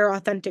more of their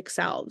authentic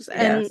selves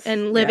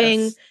and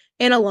living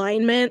in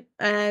alignment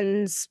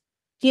and,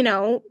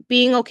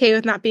 being okay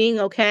with not being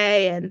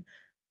okay. And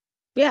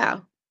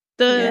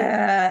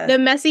the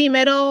messy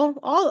middle,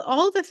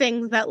 all the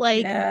things that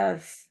like,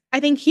 I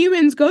think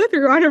humans go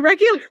through on a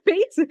regular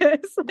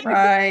basis.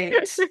 Right.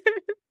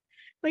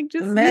 Like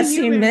just the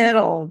messy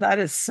middle. That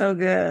is so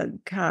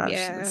good. Gosh,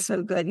 that's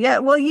so good. Yeah.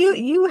 Well,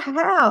 you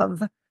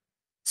have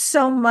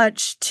so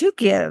much to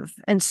give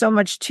and so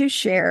much to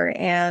share,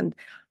 and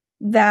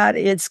that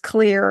it's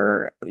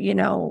clear,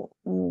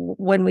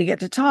 when we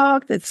get to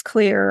talk, that's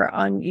clear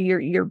on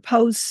your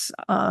posts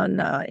on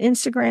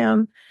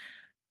Instagram.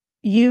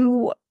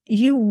 You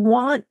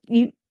want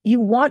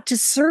to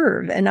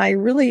serve, and I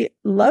really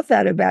love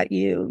that about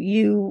you.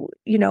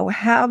 You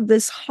have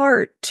this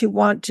heart to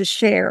want to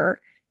share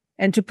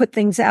and to put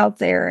things out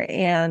there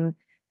and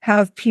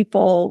have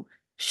people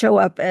show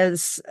up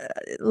as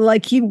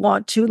like you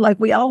want to, like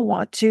we all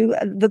want to,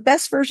 the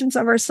best versions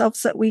of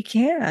ourselves that we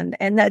can.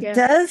 And that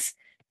does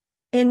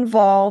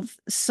involve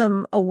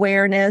some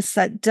awareness,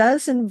 that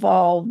does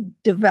involve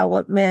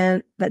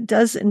development, that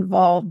does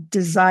involve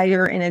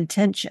desire and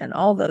intention,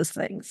 all those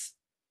things.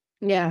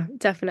 Yeah,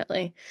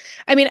 definitely.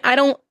 I mean,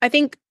 I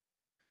think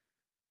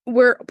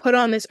we're put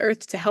on this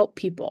earth to help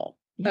people.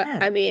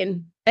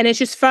 And it's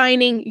just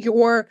finding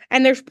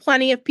and there's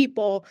plenty of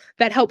people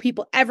that help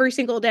people every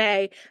single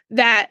day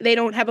that they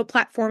don't have a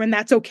platform, and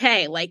that's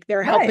okay. Like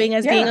they're helping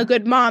as being a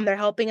good mom. They're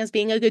helping as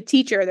being a good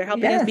teacher. They're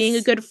helping as being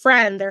a good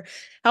friend. They're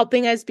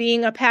helping as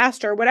being a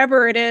pastor,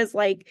 whatever it is.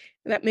 Like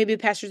that, maybe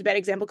the pastor's a bad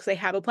example because they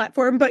have a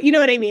platform, but you know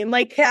what I mean?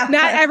 Like not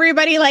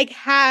everybody like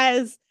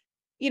has,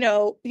 you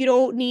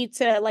don't need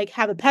to like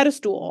have a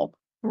pedestal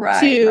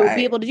to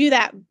be able to do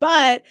that.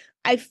 But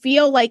I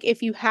feel like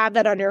if you have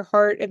that on your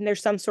heart and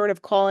there's some sort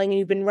of calling and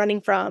you've been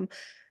running from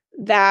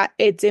that,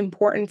 it's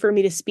important for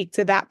me to speak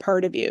to that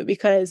part of you,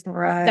 because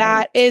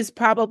that is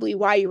probably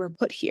why you were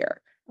put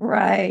here.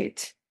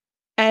 Right.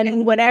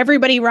 And when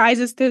everybody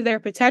rises to their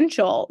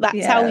potential,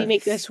 that's how we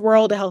make this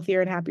world a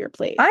healthier and happier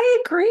place.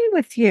 I agree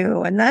with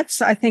you. And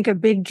that's, I think, a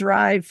big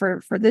drive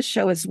for this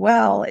show as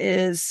well,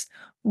 is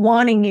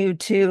wanting you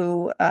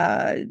to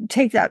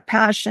take that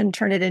passion,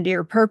 turn it into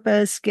your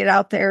purpose, get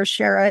out there,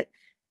 share it.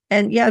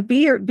 And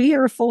be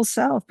your full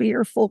self, be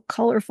your full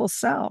colorful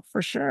self,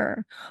 for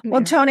sure.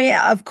 Well, Tony,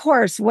 of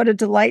course, what a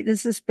delight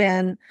this has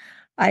been.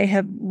 I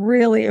have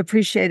really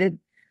appreciated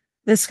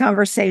this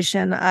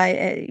conversation. I,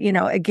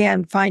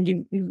 again, find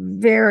you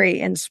very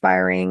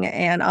inspiring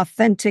and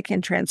authentic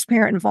and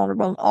transparent and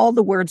vulnerable, all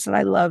the words that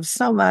I love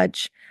so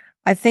much.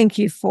 I thank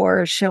you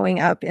for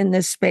showing up in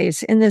this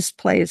space, in this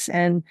place,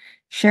 and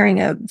sharing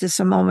just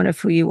a moment of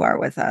who you are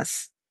with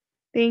us.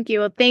 Thank you.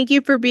 Well, thank you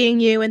for being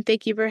you, and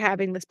thank you for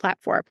having this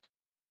platform.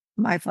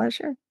 My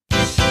pleasure.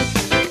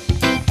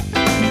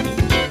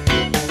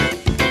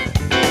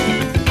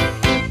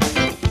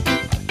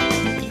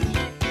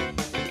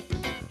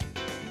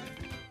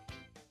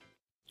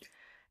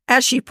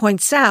 As she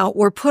points out,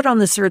 we're put on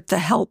this earth to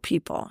help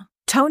people.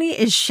 Tony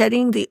is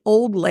shedding the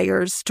old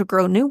layers to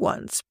grow new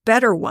ones,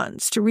 better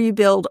ones, to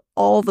rebuild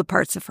all the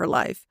parts of her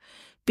life.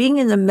 Being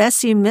in the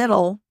messy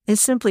middle is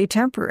simply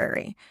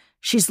temporary.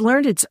 She's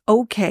learned it's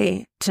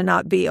okay to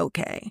not be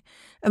okay.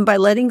 And by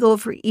letting go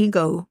of her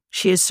ego,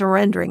 she is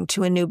surrendering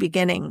to a new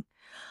beginning.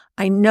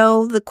 I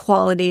know the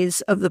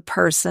qualities of the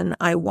person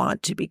I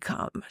want to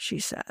become, she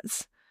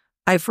says.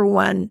 I, for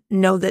one,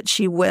 know that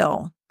she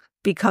will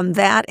become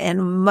that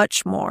and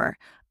much more.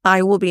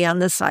 I will be on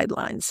the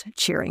sidelines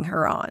cheering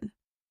her on.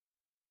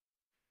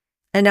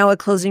 And now a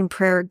closing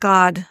prayer.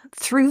 God,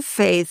 through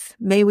faith,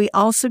 may we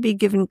also be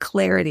given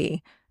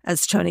clarity,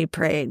 as Tony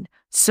prayed,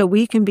 so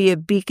we can be a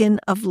beacon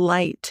of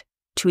light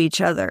to each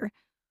other.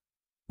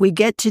 We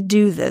get to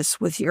do this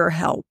with your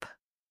help.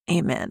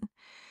 Amen.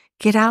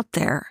 Get out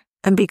there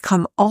and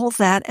become all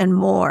that and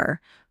more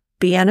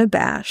be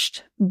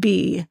unabashed,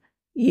 be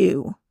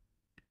you.